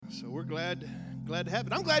So we're glad to have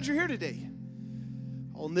it. I'm glad you're here today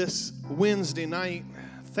on this Wednesday night.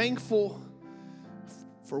 Thankful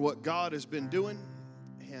for what God has been doing,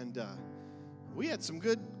 and we had some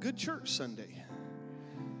good church Sunday.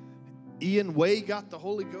 Ian Way got the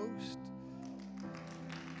Holy Ghost.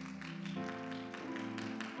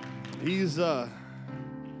 He's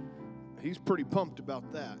pretty pumped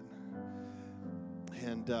about that,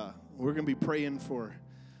 and we're going to be praying for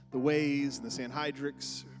the Ways and the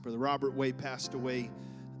Sanhydrics. Brother Robert Way passed away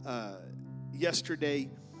yesterday,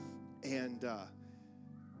 and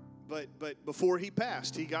but before he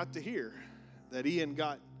passed, he got to hear that Ian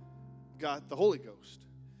got the Holy Ghost.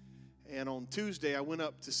 And on Tuesday, I went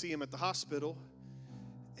up to see him at the hospital,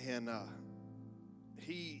 and I'm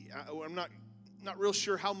not real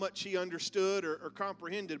sure how much he understood or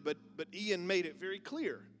comprehended, but Ian made it very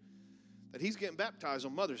clear that he's getting baptized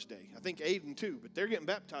on Mother's Day. I think Aiden too, but they're getting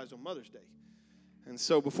baptized on Mother's Day. And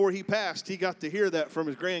so before he passed, he got to hear that from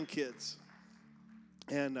his grandkids.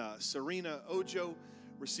 And Serena Ojo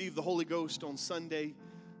received the Holy Ghost on Sunday.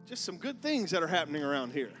 Just some good things that are happening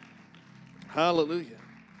around here. Hallelujah.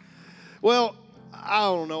 Well, I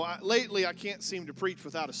don't know. Lately, I can't seem to preach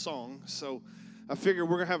without a song. So I figured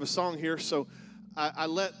we're going to have a song here. So I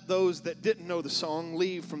let those that didn't know the song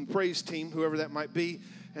leave from the praise team, whoever that might be.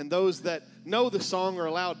 And those that know the song are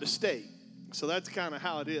allowed to stay. So that's kind of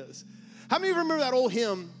how it is. How many of you remember that old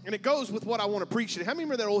hymn? And it goes with what I want to preach today. How many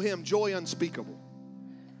remember that old hymn, Joy Unspeakable?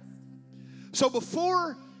 So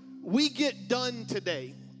before we get done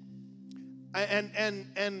today,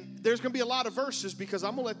 and there's going to be a lot of verses because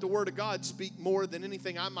I'm going to let the Word of God speak more than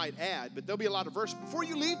anything I might add. But there'll be a lot of verses. Before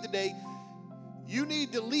you leave today, you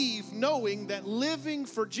need to leave knowing that living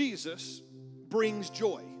for Jesus brings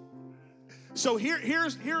joy. So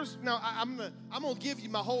here's now I'm gonna give you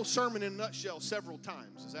my whole sermon in a nutshell several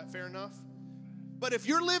times. Is that fair enough? But if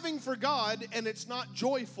you're living for God and it's not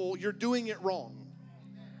joyful, you're doing it wrong.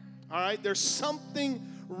 All right, there's something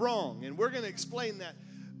wrong, and we're gonna explain that.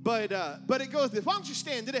 But it goes this. Why don't you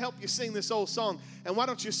stand? Did it help you sing this old song? And why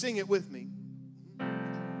don't you sing it with me? It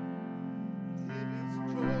is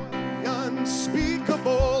joy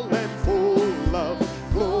unspeakable and full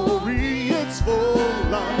of glory. It's full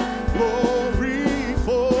of glory,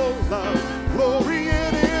 full of glory.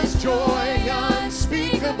 It is joy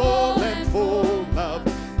unspeakable and full of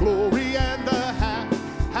glory, and the half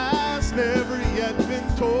has never yet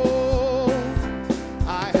been told.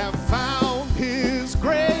 I have found His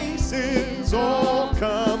grace is all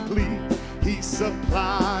complete. He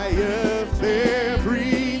supplieth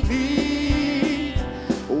every need.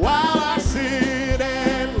 While I sit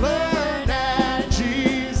and learn at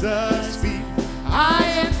Jesus' feet, I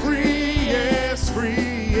am free, yes,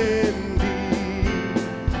 free indeed.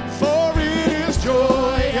 For it is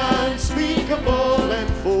joy unspeakable and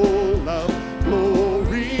full of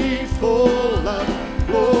glory, full of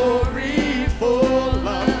glory, full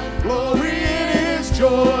of glory. It is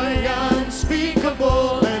joy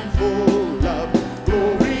unspeakable and full of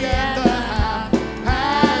glory, and the half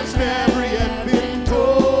has never yet been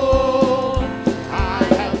told. I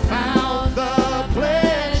have found the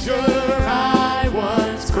pleasure I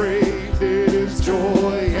once craved. It is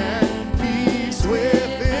joy and peace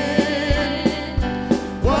within.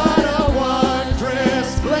 What a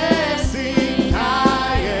wondrous blessing!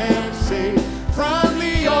 I am saved from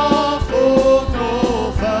the awful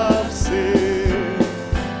gulf of sin.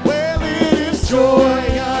 Well, it is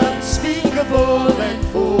joy unspeakable and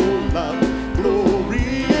full of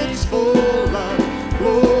glory. It's full of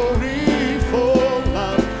glory, full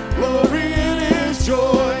of glory. It is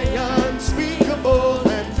joy unspeakable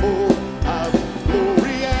and full of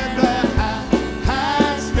glory, and the half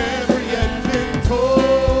has never yet been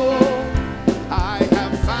told. I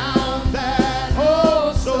have found that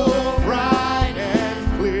hope so bright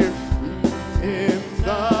and clear in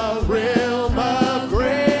the realm of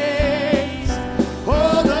grace.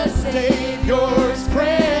 Oh, the Savior's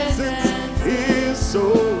presence is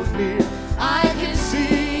so near. I can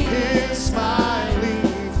see His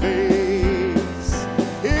smiling face.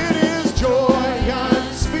 It is joy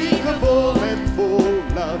unspeakable and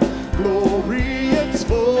full of glory. It's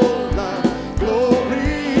full of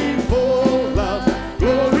glory, full of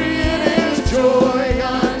glory. It is joy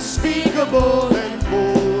unspeakable and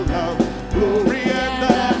full of glory, and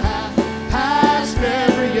the half has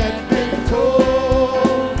never yet been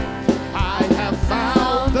told. I have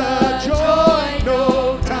found the joy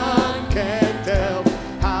no time can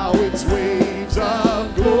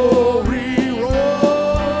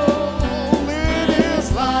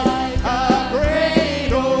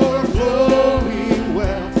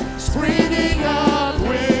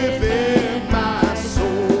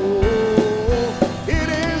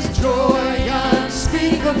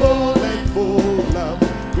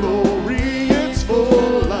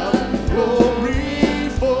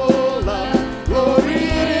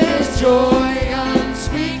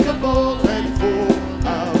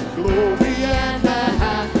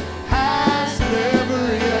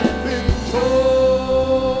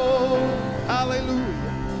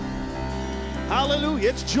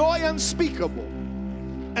joy unspeakable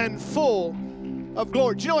and full of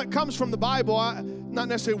glory. Do you know it comes from the Bible? Not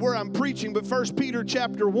necessarily where I'm preaching, but 1 Peter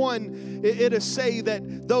chapter 1, it is say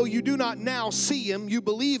that though you do not now see him, you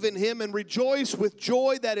believe in him and rejoice with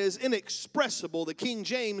joy that is inexpressible. The King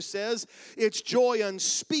James says it's joy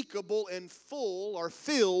unspeakable and full or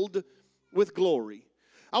filled with glory.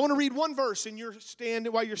 I want to read one verse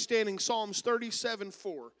while you're standing, Psalms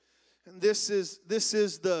 37:4. And this is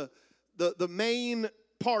the main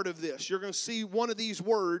part of this. You're going to see one of these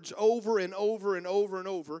words over and over and over and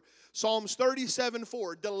over. Psalms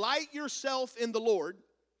 37:4. Delight yourself in the Lord,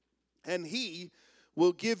 and he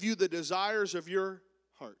will give you the desires of your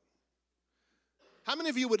heart. How many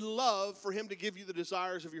of you would love for him to give you the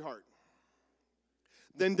desires of your heart?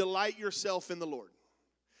 Then delight yourself in the Lord.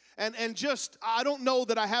 And just, I don't know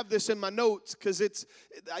that I have this in my notes because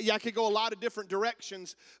I could go a lot of different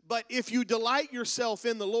directions. But if you delight yourself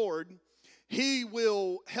in the Lord, he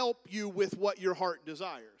will help you with what your heart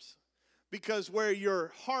desires. Because where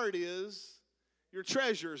your heart is, your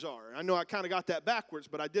treasures are. I know I kind of got that backwards,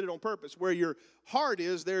 but I did it on purpose. Where your heart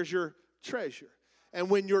is, there's your treasure. And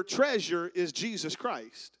when your treasure is Jesus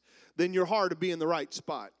Christ, then your heart will be in the right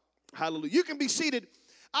spot. Hallelujah. You can be seated.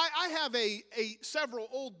 I have several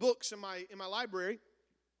old books in my library.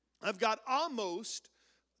 I've got almost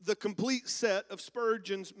the complete set of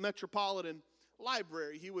Spurgeon's Metropolitan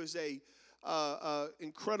Library. He was a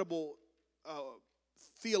incredible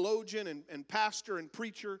theologian and pastor and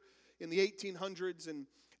preacher in the 1800s,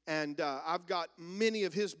 and I've got many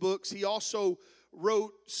of his books. He also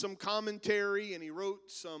wrote some commentary, and he wrote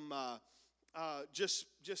some just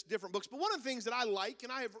different books. But one of the things that I like,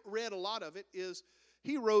 and I have read a lot of it, is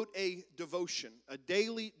he wrote a devotion, a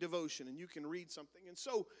daily devotion, and you can read something. And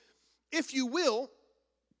so, if you will,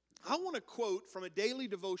 I want to quote from a daily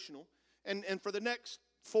devotional, and for the next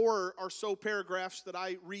 4 or so paragraphs that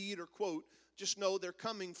I read or quote, just know they're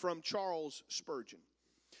coming from Charles Spurgeon.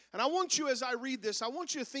 And I want you, as I read this, I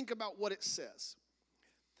want you to think about what it says.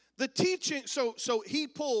 The teaching, so he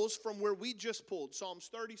pulls from where we just pulled, Psalms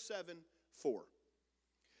 37:4.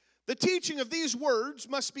 The teaching of these words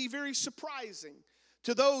must be very surprising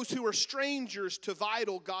to those who are strangers to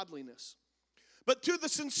vital godliness. But to the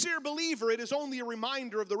sincere believer, it is only a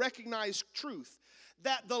reminder of the recognized truth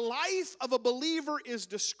that the life of a believer is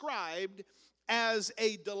described as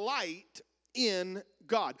a delight in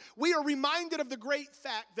God. We are reminded of the great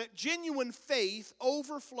fact that genuine faith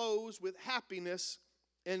overflows with happiness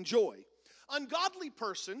and joy. Ungodly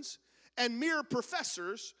persons and mere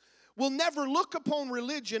professors will never look upon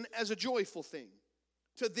religion as a joyful thing.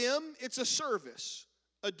 To them, it's a service,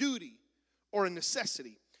 a duty, or a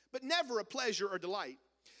necessity, but never a pleasure or delight.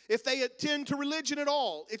 If they attend to religion at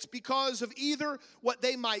all, it's because of either what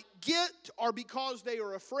they might get or because they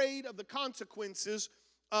are afraid of the consequences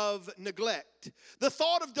of neglect. The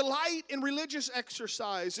thought of delight in religious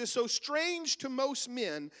exercise is so strange to most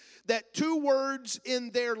men that no two words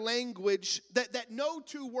in their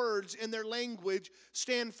language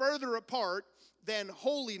stand further apart than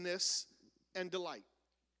holiness and delight.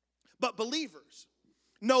 But believers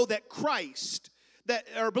know that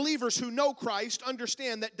believers who know Christ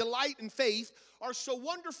understand that delight and faith are so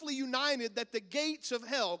wonderfully united that the gates of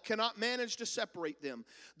hell cannot manage to separate them.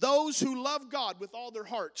 Those who love God with all their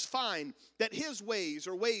hearts find that his ways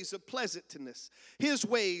are ways of pleasantness. His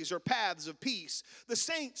ways are paths of peace. The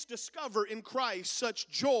saints discover in Christ such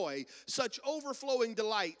joy, such overflowing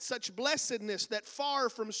delight, such blessedness that far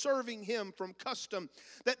from serving him from custom,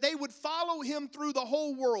 that they would follow him through the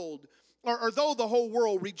whole world, or though the whole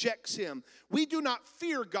world rejects him. We do not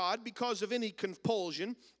fear God because of any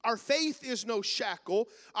compulsion. Our faith is no shackle.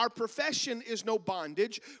 Our profession is no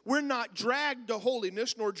bondage. We're not dragged to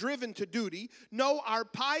holiness nor driven to duty. No, our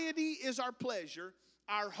piety is our pleasure.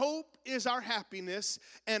 Our hope is our happiness.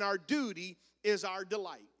 And our duty is our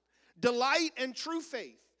delight. Delight and true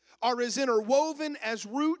faith are as interwoven as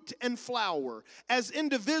root and flower, as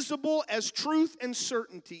indivisible as truth and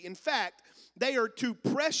certainty. In fact, they are two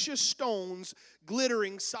precious stones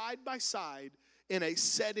glittering side by side in a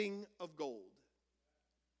setting of gold.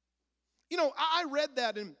 You know, I read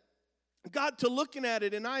that and got to looking at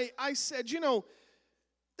it, and I said, you know,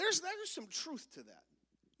 there's some truth to that.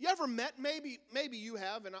 You ever met, maybe you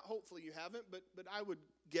have, and hopefully you haven't, but I would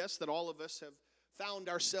guess that all of us have found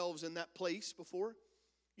ourselves in that place before.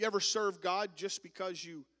 You ever served God just because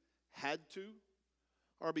you had to,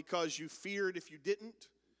 or because you feared if you didn't?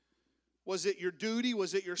 Was it your duty?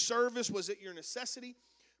 Was it your service? Was it your necessity?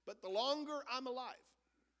 But the longer I'm alive,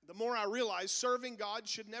 the more I realize serving God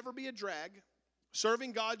should never be a drag.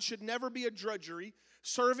 Serving God should never be a drudgery.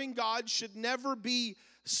 Serving God should never be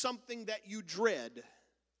something that you dread.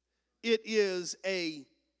 it is a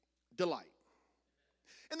delight.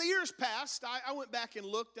 In the years past, I went back and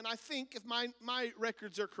looked, and I think if my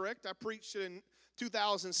records are correct, I preached it in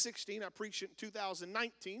 2016, I preached it in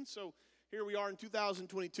 2019, so here we are in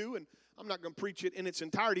 2022, and I'm not going to preach it in its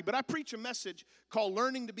entirety, but I preach a message called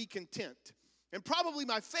Learning to be Content. And probably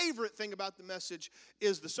my favorite thing about the message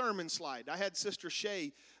is the sermon slide. I had Sister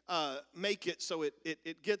Shay make it so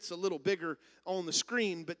it gets a little bigger on the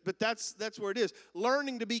screen, but that's where it is.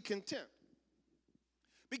 Learning to be content.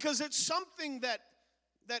 Because it's something that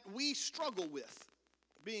we struggle with,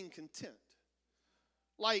 being content.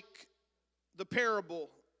 Like the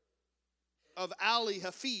parable of Ali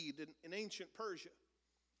Hafid in ancient Persia,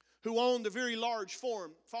 who owned a very large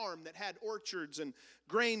farm that had orchards and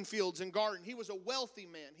grain fields and garden. He was a wealthy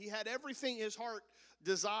man. He had everything his heart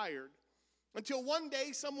desired. Until one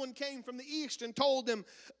day someone came from the east and told him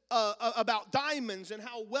about diamonds and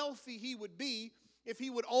how wealthy he would be if he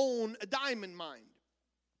would own a diamond mine.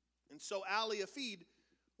 And so Ali Hafid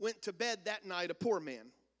went to bed that night a poor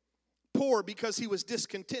man. Poor because he was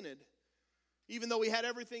discontented. Even though he had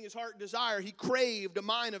everything his heart desired, he craved a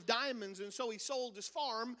mine of diamonds, and so he sold his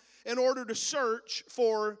farm in order to search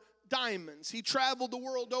for diamonds. He traveled the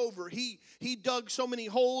world over. He dug so many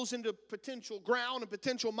holes into potential ground and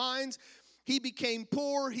potential mines. He became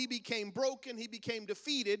poor, he became broken, he became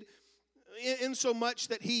defeated in so much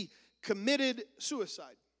that he committed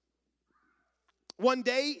suicide. One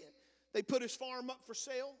day, they put his farm up for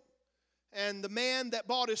sale, and the man that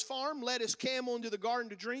bought his farm led his camel into the garden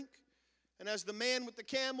to drink. And as the man with the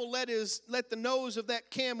camel let the nose of that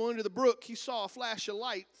camel into the brook, he saw a flash of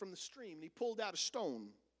light from the stream, and he pulled out a stone.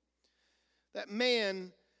 That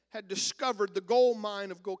man had discovered the gold mine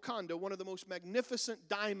of Golconda, one of the most magnificent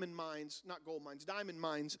diamond mines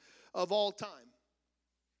of all time.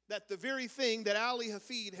 That the very thing that Ali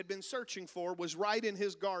Hafid had been searching for was right in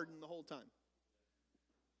his garden the whole time.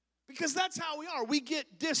 Because that's how we are. We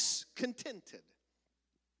get discontented.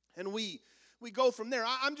 And we go from there.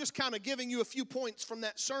 I'm just kind of giving you a few points from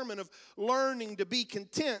that sermon of learning to be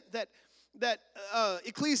content. That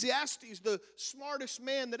Ecclesiastes, the smartest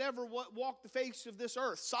man that ever walked the face of this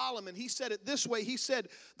earth, Solomon, he said it this way. He said,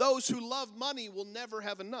 those who love money will never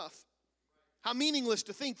have enough. How meaningless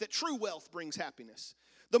to think that true wealth brings happiness.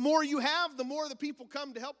 The more you have, the more the people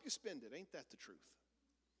come to help you spend it. Ain't that the truth?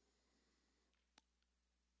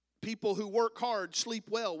 People who work hard sleep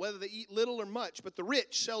well, whether they eat little or much, but the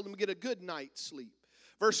rich seldom get a good night's sleep.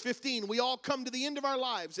 Verse 15, we all come to the end of our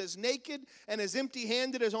lives as naked and as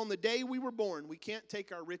empty-handed as on the day we were born. We can't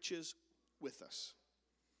take our riches with us.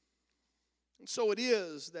 And so it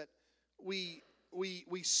is that we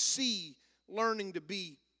see learning to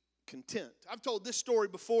be content. I've told this story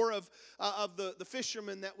before of the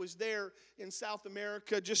fisherman that was there in South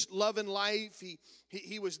America, just loving life.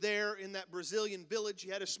 He was there in that Brazilian village.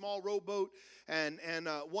 He had a small rowboat, and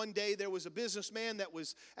one day there was a businessman that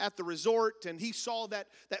was at the resort, and he saw that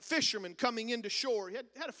fisherman coming into shore. He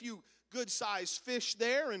had a few good-sized fish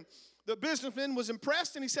there, and the businessman was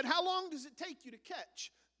impressed, and he said, "How long does it take you to catch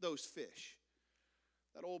those fish?"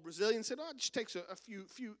 That old Brazilian said, "Oh, it just takes a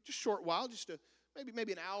few just short while, just to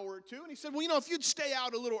maybe an hour or two." And he said, "Well, if you'd stay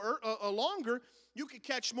out a little longer, you could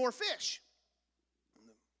catch more fish." And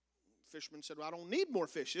the fisherman said, "Well, I don't need more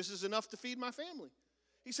fish. This is enough to feed my family."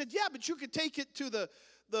 He said, "Yeah, but you could take it to the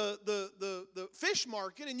fish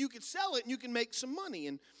market, and you could sell it, and you can make some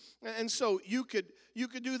money." And so you could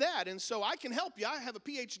do that. And so I can help you. I have a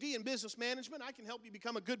PhD in business management. I can help you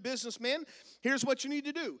become a good businessman. Here's what you need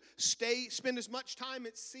to do. Spend as much time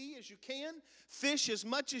at sea as you can. Fish as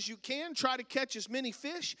much as you can. Try to catch as many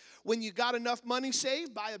fish. When you got enough money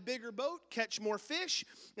saved, buy a bigger boat, catch more fish,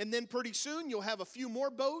 and then pretty soon you'll have a few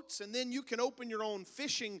more boats, and then you can open your own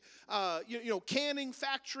fishing, canning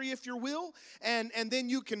factory, if you will, and then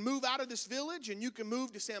you can move out of this village, and you can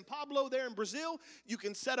move to San Pablo there in Brazil. You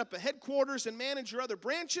can set up a headquarters and manage your other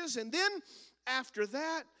branches, and then after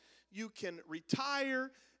that, you can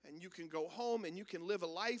retire, and you can go home, and you can live a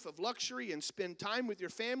life of luxury and spend time with your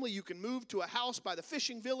family. You can move to a house by the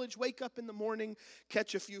fishing village, wake up in the morning,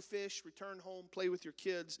 catch a few fish, return home, play with your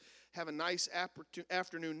kids, have a nice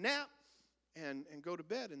afternoon nap, and go to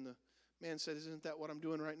bed. And the man said, "Isn't that what I'm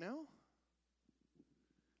doing right now?"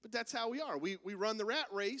 But that's how we are. We run the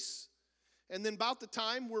rat race, and then about the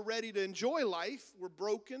time we're ready to enjoy life, we're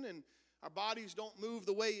broken, and our bodies don't move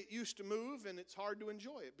the way it used to move, and it's hard to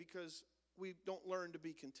enjoy it because we don't learn to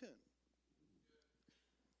be content.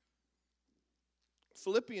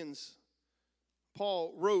 Philippians,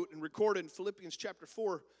 Paul wrote and recorded in Philippians chapter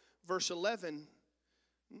 4, verse 11,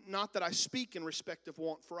 "Not that I speak in respect of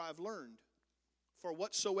want, for I have learned, for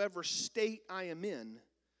whatsoever state I am in,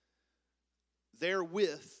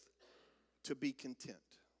 therewith to be content.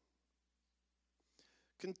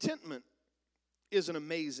 Contentment is an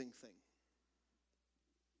amazing thing.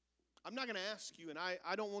 I'm not going to ask you, and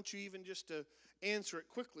I don't want you even just to answer it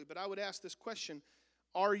quickly, but I would ask this question: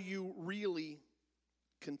 are you really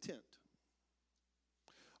content?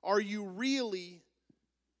 Are you really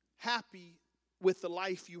happy with the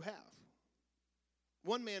life you have?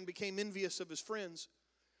 One man became envious of his friends,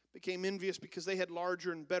 became envious because they had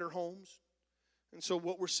larger and better homes. And so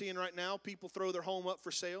what we're seeing right now, people throw their home up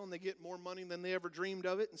for sale and they get more money than they ever dreamed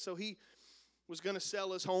of it. And so he was going to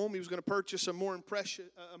sell his home. He was going to purchase a more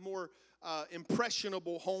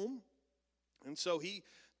impressionable home. And so he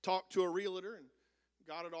talked to a realtor and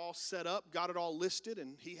got it all set up, got it all listed,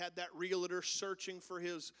 and he had that realtor searching for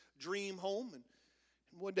his dream home. And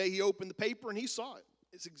one day he opened the paper and he saw it.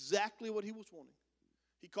 It's exactly what he was wanting.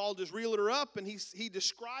 He called his realtor up and he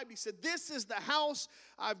said, "This is the house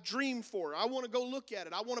I've dreamed for. I want to go look at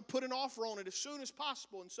it. I want to put an offer on it as soon as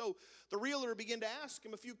possible." And so the realtor began to ask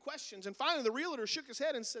him a few questions. And finally the realtor shook his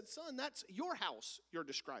head and said, "Son, that's your house you're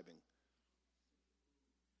describing."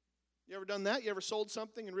 You ever done that? You ever sold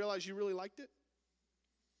something and realized you really liked it?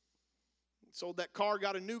 Sold that car,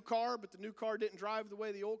 got a new car, but the new car didn't drive the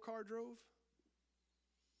way the old car drove.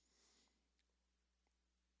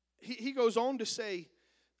 He goes on to say,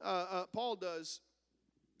 Paul does,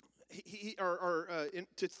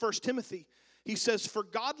 to 1 Timothy, he says, "For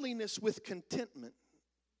godliness with contentment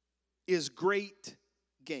is great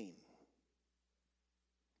gain."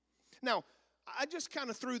 Now, I just kind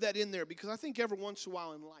of threw that in there because I think every once in a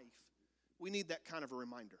while in life, we need that kind of a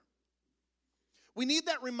reminder. We need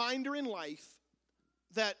that reminder in life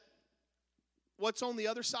that what's on the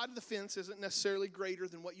other side of the fence isn't necessarily greater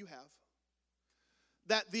than what you have.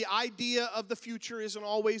 That the idea of the future isn't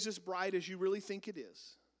always as bright as you really think it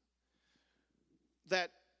is.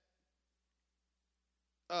 That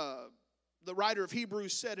the writer of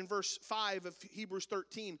Hebrews said in verse 5 of Hebrews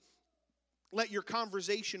 13, "Let your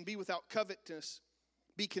conversation be without covetousness.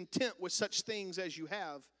 Be content with such things as you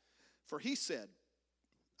have. For he said,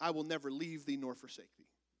 I will never leave thee nor forsake thee."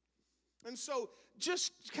 And so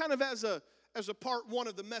just kind of as a part one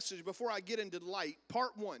of the message before I get into delight,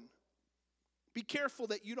 part one, be careful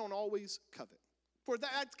that you don't always covet. For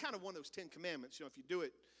that's kind of one of those 10 commandments. You know, if you do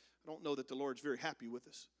it, I don't know that the Lord's very happy with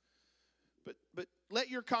us. But let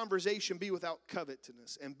your conversation be without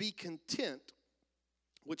covetousness, and be content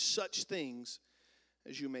with such things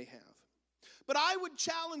as you may have. But I would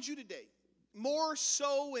challenge you today, more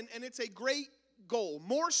so, and it's a great goal,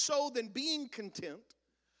 more so than being content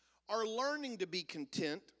or learning to be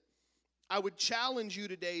content, I would challenge you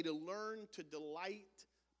today to learn to delight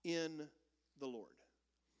in the Lord.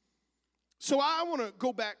 So I want to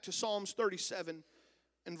go back to Psalms 37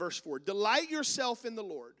 and verse 4. "Delight yourself in the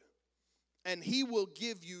Lord, and he will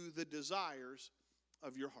give you the desires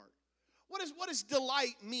of your heart." What does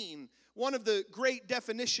delight mean? One of the great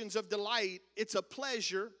definitions of delight, it's a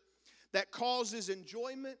pleasure that causes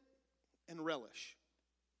enjoyment and relish.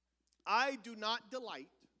 I do not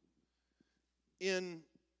delight in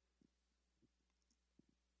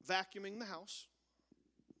vacuuming the house.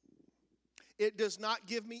 It does not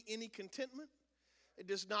give me any contentment. It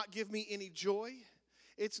does not give me any joy.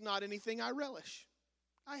 It's not anything I relish.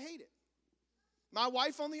 I hate it. My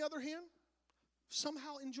wife, on the other hand,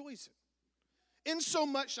 somehow enjoys it. In so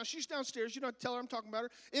much, now she's downstairs, you don't have to tell her I'm talking about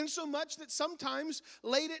her, in so much that sometimes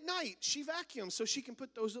late at night she vacuums so she can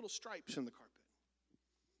put those little stripes in the carpet.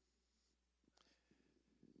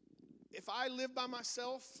 If I lived by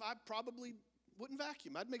myself, I probably wouldn't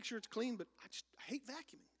vacuum. I'd make sure it's clean, but I hate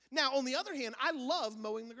vacuuming. Now, on the other hand, I love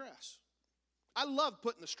mowing the grass. I love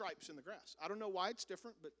putting the stripes in the grass. I don't know why it's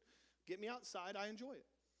different, but get me outside, I enjoy it.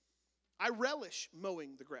 I relish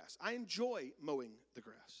mowing the grass. I enjoy mowing the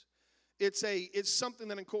grass. It's something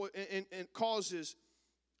that causes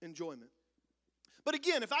enjoyment. But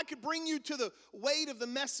again, if I could bring you to the weight of the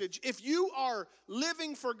message, if you are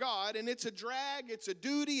living for God and it's a drag, it's a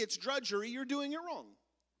duty, it's drudgery, you're doing it wrong.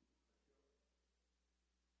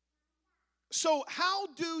 So how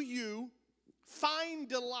do you find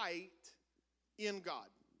delight in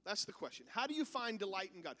God? That's the question. How do you find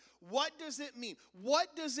delight in God? What does it mean?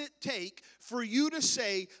 What does it take for you to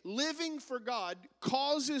say living for God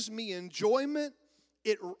causes me enjoyment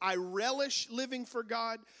I relish living for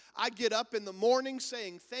God. I get up in the morning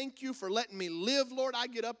saying, thank you for letting me live, Lord. I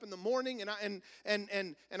get up in the morning,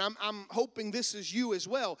 and I'm hoping this is you as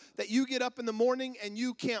well, that you get up in the morning and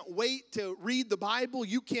you can't wait to read the Bible.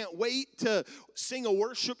 You can't wait to sing a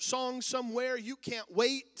worship song somewhere. You can't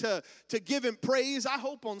wait to give him praise. I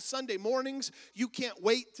hope on Sunday mornings you can't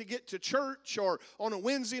wait to get to church, or on a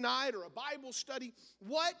Wednesday night or a Bible study.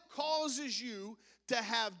 What causes you to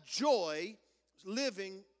have joy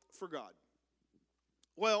living for God?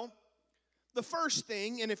 Well, the first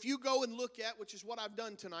thing, and if you go and look at, which is what I've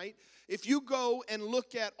done tonight, if you go and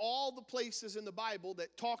look at all the places in the Bible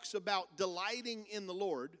that talks about delighting in the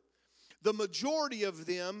Lord, the majority of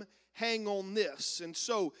them hang on this. And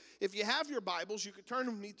so, if you have your Bibles, you can turn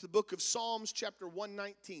with me to the book of Psalms chapter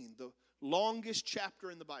 119, the longest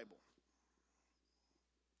chapter in the Bible.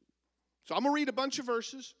 So I'm going to read a bunch of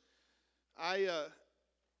verses. I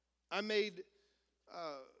made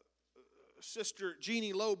Sister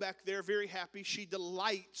Jeannie Lowe back there very happy. She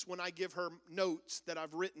delights when I give her notes that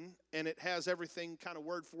I've written, and it has everything kind of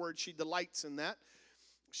word for word. She delights in that.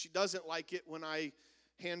 She doesn't like it when I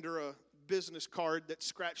hand her a business card that's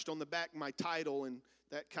scratched on the back my title, and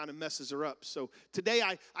that kind of messes her up. So today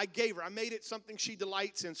I made it something she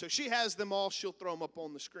delights in. So she has them all. She'll throw them up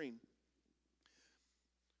on the screen.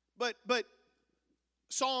 But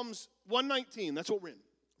Psalms 119, that's what we're in.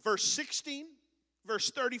 Verse 16,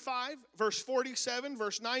 verse 35, verse 47,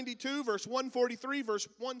 verse 92, verse 143, verse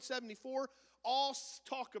 174, all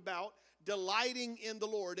talk about delighting in the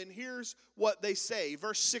Lord. And here's what they say.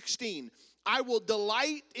 Verse 16, I will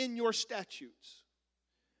delight in your statutes.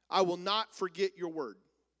 I will not forget your word.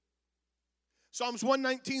 Psalms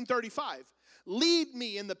 119:35, lead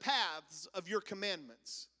me in the paths of your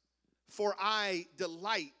commandments, for I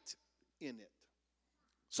delight in it.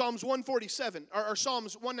 Psalms 147, or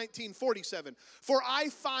Psalms 119:47. For I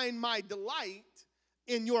find my delight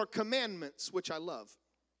in your commandments, which I love.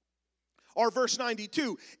 Or verse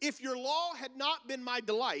 92, if your law had not been my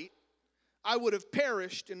delight, I would have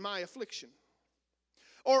perished in my affliction.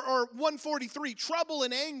 Or 143, trouble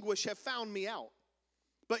and anguish have found me out,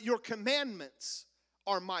 but your commandments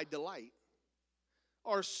are my delight.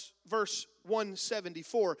 Or verse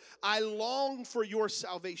 174, I long for your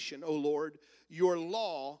salvation, O Lord. Your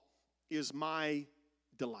law is my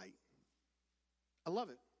delight. I love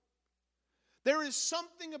it. There is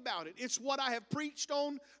something about it. It's what I have preached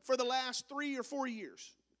on for the last 3 or 4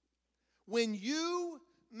 years. When you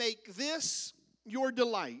make this your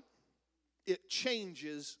delight, it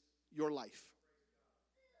changes your life.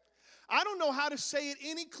 I don't know how to say it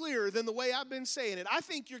any clearer than the way I've been saying it. I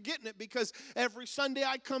think you're getting it because every Sunday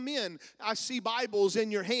I come in, I see Bibles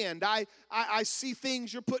in your hand. I see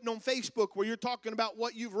things you're putting on Facebook where you're talking about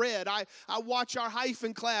what you've read. I watch our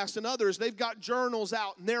hyphen class and others. They've got journals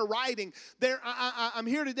out and they're writing. I'm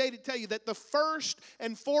here today to tell you that the first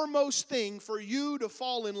and foremost thing for you to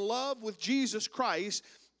fall in love with Jesus Christ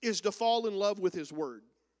is to fall in love with His Word.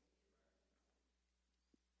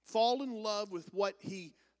 Fall in love with what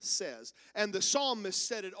He says. And the psalmist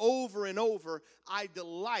said it over and over, I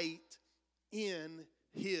delight in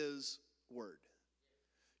His Word.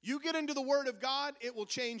 You get into the Word of God, it will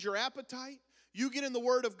change your appetite. You get in the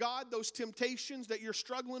Word of God, those temptations that you're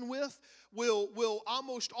struggling with will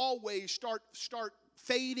almost always start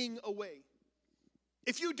fading away.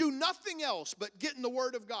 If you do nothing else but get in the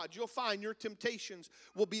Word of God, you'll find your temptations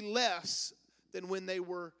will be less than when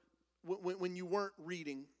you weren't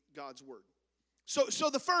reading God's Word. So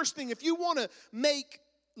the first thing, if you want to make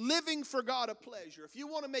living for God a pleasure, if you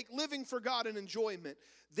want to make living for God an enjoyment,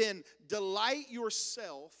 then delight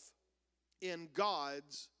yourself in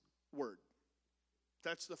God's Word.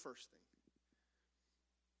 That's the first thing.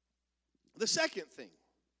 The second thing,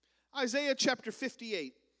 Isaiah chapter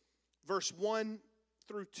 58, verse 1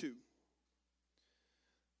 through 2.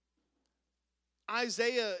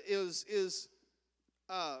 Isaiah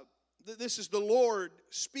this is the Lord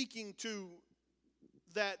speaking to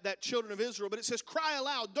that children of Israel, but it says, cry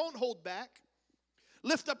aloud, don't hold back.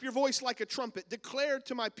 Lift up your voice like a trumpet. Declare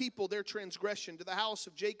to my people their transgression, to the house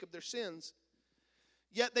of Jacob their sins.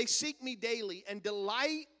 Yet they seek me daily and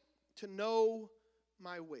delight to know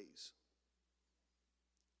my ways.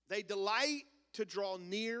 They delight to draw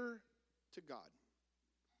near to God.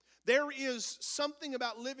 There is something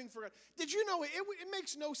about living for God. Did you know it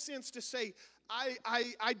makes no sense to say,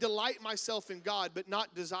 I delight myself in God, but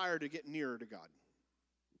not desire to get nearer to God.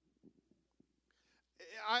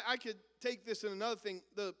 I could take this in another thing.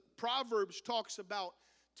 The Proverbs talks about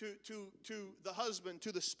to the husband,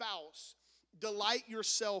 to the spouse, delight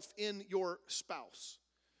yourself in your spouse.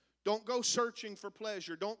 Don't go searching for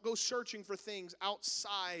pleasure. Don't go searching for things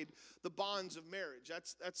outside the bonds of marriage.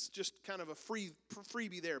 That's just kind of a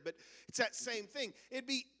freebie there. But it's that same thing. It'd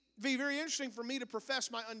be very interesting for me to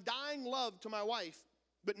profess my undying love to my wife,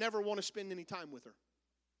 but never want to spend any time with her.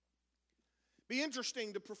 Be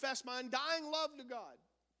interesting to profess my undying love to God,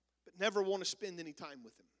 but never want to spend any time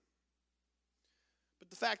with Him.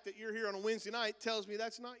 But the fact that you're here on a Wednesday night tells me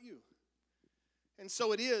that's not you. And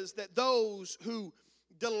so it is that those who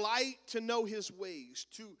delight to know His ways,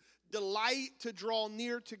 to delight to draw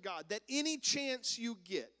near to God, that any chance you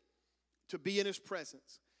get to be in His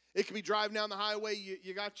presence. It could be driving down the highway,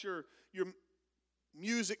 you got your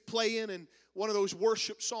music playing, and one of those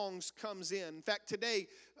worship songs comes in. In fact, today,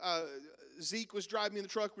 Zeke was driving me in the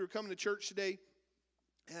truck. We were coming to church today,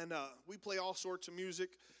 and we play all sorts of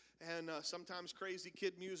music, and sometimes crazy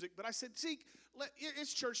kid music. But I said, Zeke,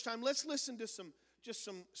 it's church time. Let's listen to some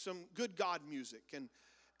good God music.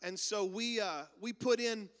 And so we put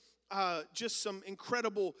in just some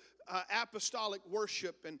incredible apostolic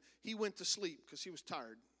worship, and he went to sleep because he was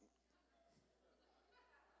tired.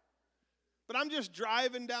 But I'm just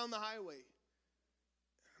driving down the highway,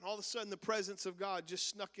 and all of a sudden the presence of God just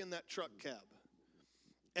snuck in that truck cab.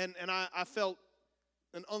 And I felt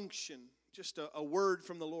an unction, just a word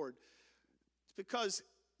from the Lord. It's because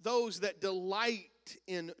those that delight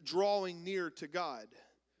in drawing near to God,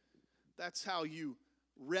 that's how you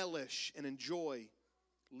relish and enjoy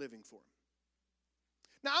living for Him.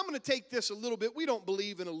 Now, I'm going to take this a little bit. We don't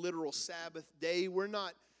believe in a literal Sabbath day.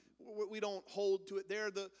 We don't hold to it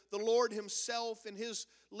there. The Lord Himself in His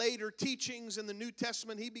later teachings in the New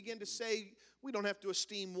Testament, He began to say we don't have to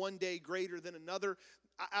esteem one day greater than another.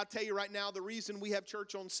 I'll tell you right now, the reason we have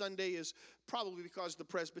church on Sunday is probably because the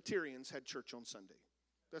Presbyterians had church on Sunday.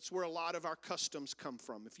 That's where a lot of our customs come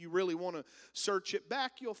from. If you really want to search it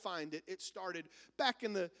back, you'll find it. It started back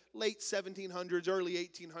in the late 1700s, early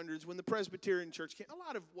 1800s when the Presbyterian church came. A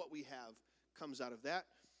lot of what we have comes out of that.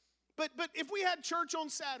 But if we had church on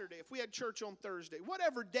Saturday, if we had church on Thursday,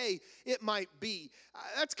 whatever day it might be,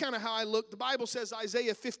 that's kind of how I look. The Bible says,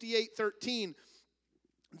 Isaiah 58:13,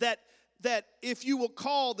 that if you will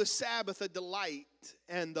call the Sabbath a delight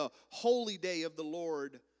and the holy day of the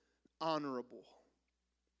Lord honorable.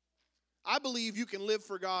 I believe you can live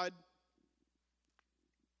for God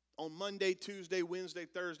on Monday, Tuesday, Wednesday,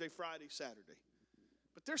 Thursday, Friday, Saturday.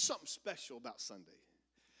 But there's something special about Sunday.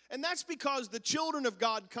 And that's because the children of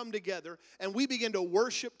God come together and we begin to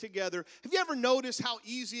worship together. Have you ever noticed how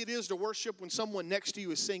easy it is to worship when someone next to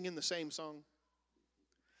you is singing the same song?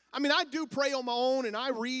 I mean, I do pray on my own, and I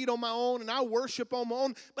read on my own, and I worship on my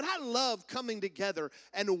own, but I love coming together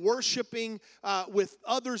and worshiping with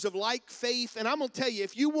others of like faith. And I'm going to tell you,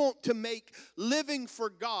 if you want to make living for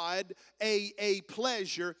God a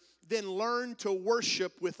pleasure, then learn to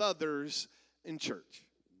worship with others in church.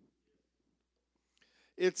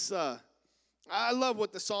 I love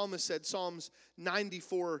what the psalmist said, Psalms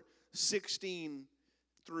 94:16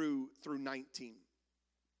 through 19.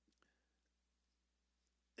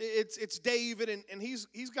 It's David, and he's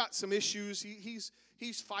got some issues. He's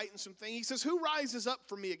fighting some things. He says, who rises up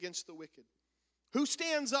for me against the wicked? Who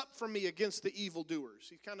stands up for me against the evildoers?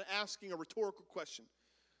 He's kind of asking a rhetorical question.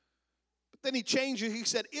 But then he changes. He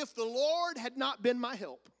said, if the Lord had not been my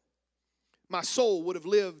help, my soul would have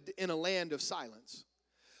lived in a land of silence.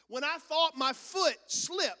 When I thought my foot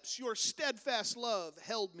slips, your steadfast love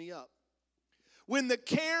held me up. When the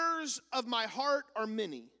cares of my heart are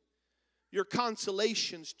many, your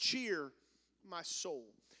consolations cheer my soul.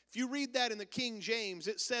 If you read that in the King James,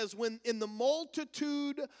 it says, when in the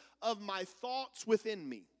multitude of my thoughts within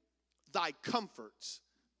me, thy comforts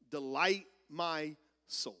delight my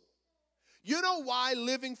soul. You know why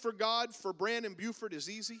living for God for Brandon Buford is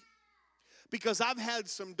easy? Because I've had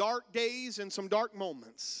some dark days and some dark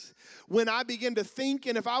moments when I begin to think,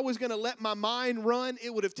 and if I was going to let my mind run,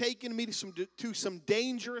 it would have taken me to some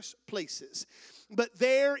dangerous places. But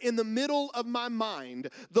there in the middle of my mind,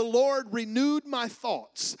 the Lord renewed my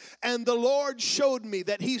thoughts. And the Lord showed me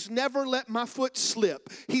that He's never let my foot slip.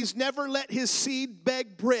 He's never let His seed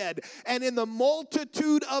beg bread. And in the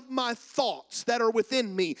multitude of my thoughts that are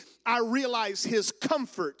within me, I realize His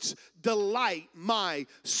comforts delight my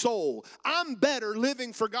soul. I'm better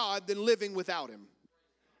living for God than living without Him.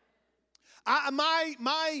 My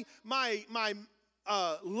life,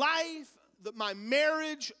 my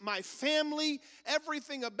marriage, my family,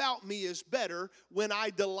 everything about me is better when I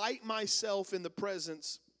delight myself in the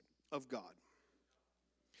presence of God.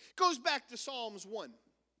 It goes back to Psalms 1.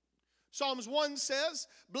 Psalms 1 says,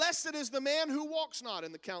 blessed is the man who walks not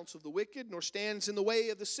in the counsel of the wicked, nor stands in the way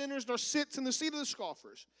of the sinners, nor sits in the seat of the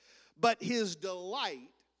scoffers. But his delight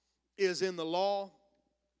is in the law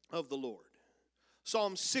of the Lord.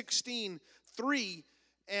 Psalm 16:3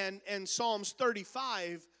 and Psalms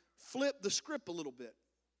 35 flip the script a little bit.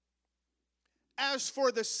 As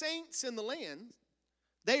for the saints in the land,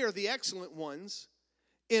 they are the excellent ones,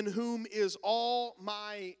 in whom is all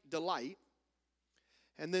my delight.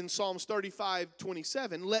 And then Psalms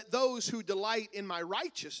 35:27, let those who delight in my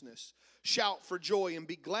righteousness shout for joy and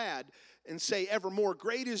be glad and say evermore,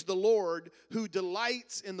 great is the Lord who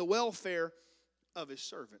delights in the welfare of his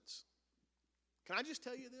servants. Can I just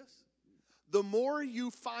tell you this? The more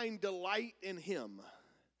you find delight in him,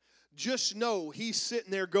 just know he's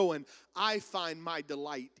sitting there going, I find my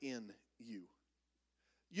delight in you.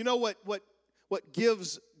 You know what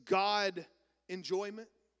gives God enjoyment?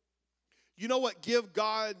 You know what gives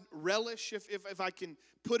God relish, if I can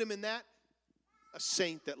put him in that? A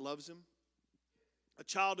saint that loves him. A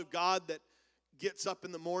child of God that gets up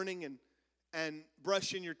in the morning and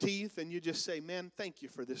brushing your teeth and you just say, man, thank you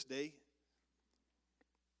for this day.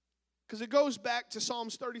 Because it goes back to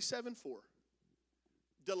Psalms 37:4.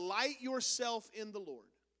 Delight yourself in the Lord,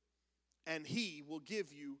 and he will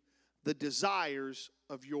give you the desires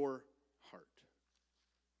of your heart.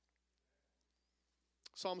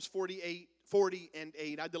 Psalms 40 and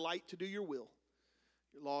 8. I delight to do your will.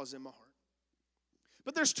 Your law is in my heart.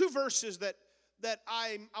 But there's two verses that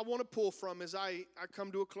I want to pull from as I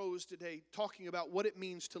come to a close today, talking about what it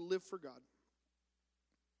means to live for God.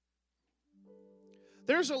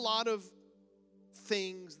 There's a lot of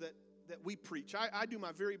things that we preach. I do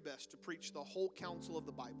my very best to preach the whole counsel of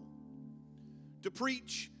the Bible. To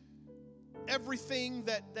preach everything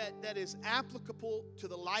that is applicable to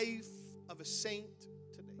the life of a saint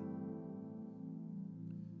today.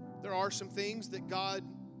 There are some things that God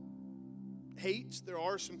hates. There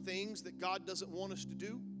are some things that God doesn't want us to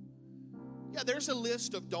do. Yeah, there's a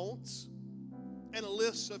list of don'ts and a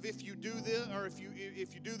list of if you do this, or if you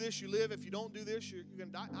do this, you live. If you don't do this, you're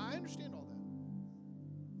going to die. I understand all that.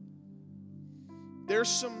 There's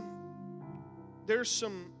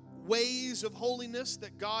some ways of holiness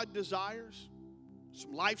that God desires.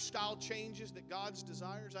 Some lifestyle changes that God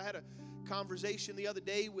desires. I had a conversation the other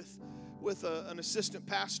day with an assistant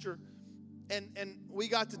pastor, and we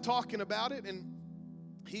got to talking about it, and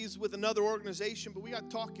he's with another organization, but we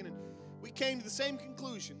got talking, and we came to the same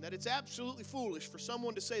conclusion, that it's absolutely foolish for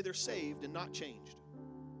someone to say they're saved and not changed.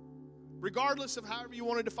 Regardless of however you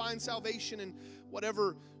want to define salvation and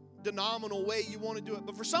whatever denominational way you want to do it.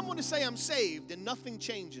 But for someone to say I'm saved and nothing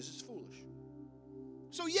changes is foolish.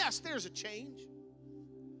 So yes, there's a change.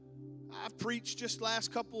 I've preached just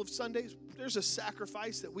last couple of Sundays. There's a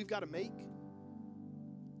sacrifice that we've got to make.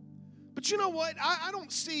 But you know what? I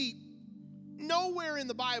don't see, nowhere in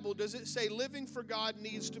the Bible does it say living for God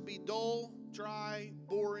needs to be dull, dry,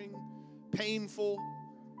 boring, painful.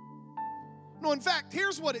 No, in fact,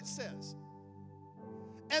 here's what it says.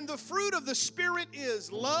 And the fruit of the Spirit is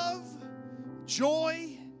love,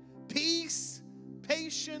 joy, peace,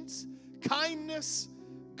 patience, kindness,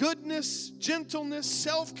 goodness, gentleness,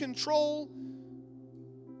 self-control.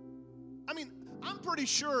 I mean, I'm pretty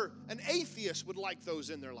sure an atheist would like those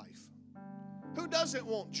in their life. Who doesn't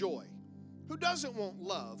want joy? Who doesn't want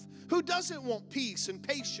love? Who doesn't want peace and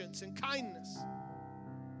patience and kindness?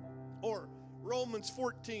 Or Romans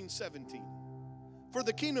 14:17. For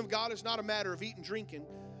the kingdom of God is not a matter of eating and drinking,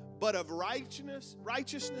 but of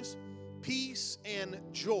righteousness, peace, and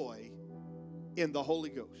joy in the Holy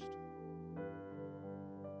Ghost.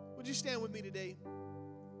 Would you stand with me today?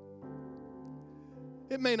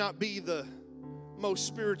 It may not be the most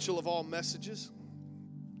spiritual of all messages,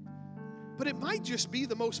 but it might just be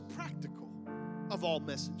the most practical of all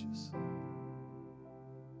messages.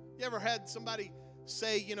 You ever had somebody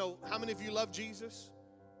say, you know, how many of you love Jesus?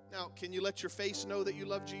 Now, can you let your face know that you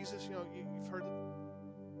love Jesus? You know, you've heard it.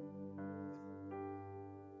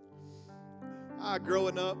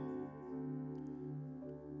 Growing up,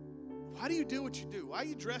 why do you do what you do? Why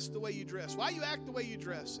you dress the way you dress? Why you act the way you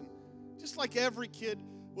dress? And just like every kid,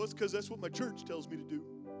 well, it's because that's what my church tells me to do.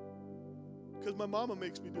 Because my mama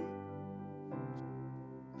makes me do it.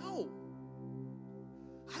 No.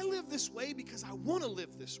 I live this way because I want to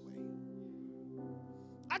live this way.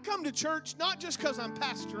 I come to church not just because I'm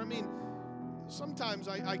pastor. I mean, sometimes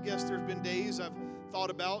I guess there's been days I've thought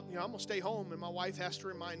about, you know, I'm going to stay home, and my wife has to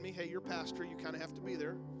remind me, hey, you're pastor, you kind of have to be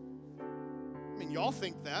there. I mean, y'all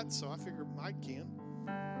think that, so I figure I can.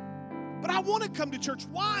 But I want to come to church.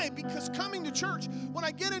 Why? Because coming to church, when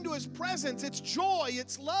I get into his presence, it's joy,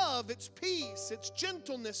 it's love, it's peace, it's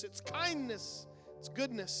gentleness, it's kindness, it's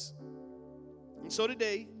goodness. And so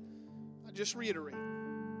today, I just reiterate,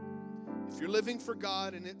 if you're living for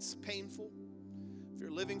God and it's painful, if If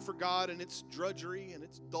you're living for God and it's drudgery and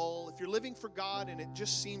it's dull, if you're living for God and it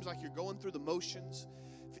just seems like you're going through the motions,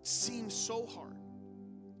 if it seems so hard,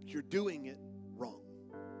 you're doing it wrong.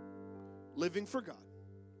 Living for God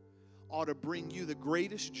ought to bring you the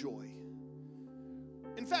greatest joy.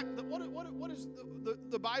 In fact, what does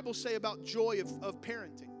the Bible say about joy of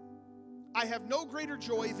parenting? I have no greater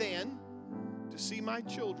joy than to see my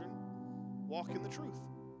children walk in the truth.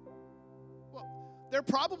 Well, they're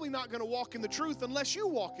probably not going to walk in the truth unless you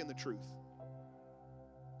walk in the truth.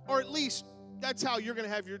 Or at least that's how you're going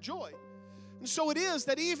to have your joy. And so it is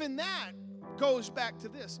that even that goes back to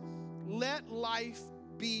this. Let life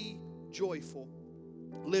be joyful,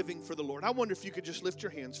 living for the Lord. I wonder if you could just lift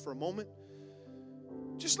your hands for a moment.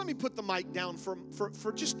 Just let me put the mic down for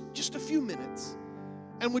just a few minutes.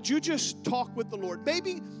 And would you just talk with the Lord?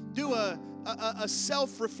 Maybe do a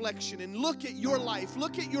self-reflection and look at your life.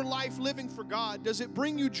 Look at your life living for God. Does it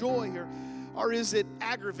bring you joy or is it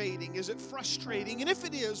aggravating? Is it frustrating? And if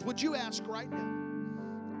it is, would you ask right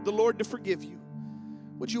now the Lord to forgive you?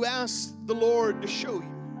 Would you ask the Lord to show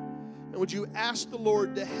you? And would you ask the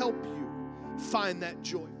Lord to help you find that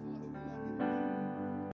joy?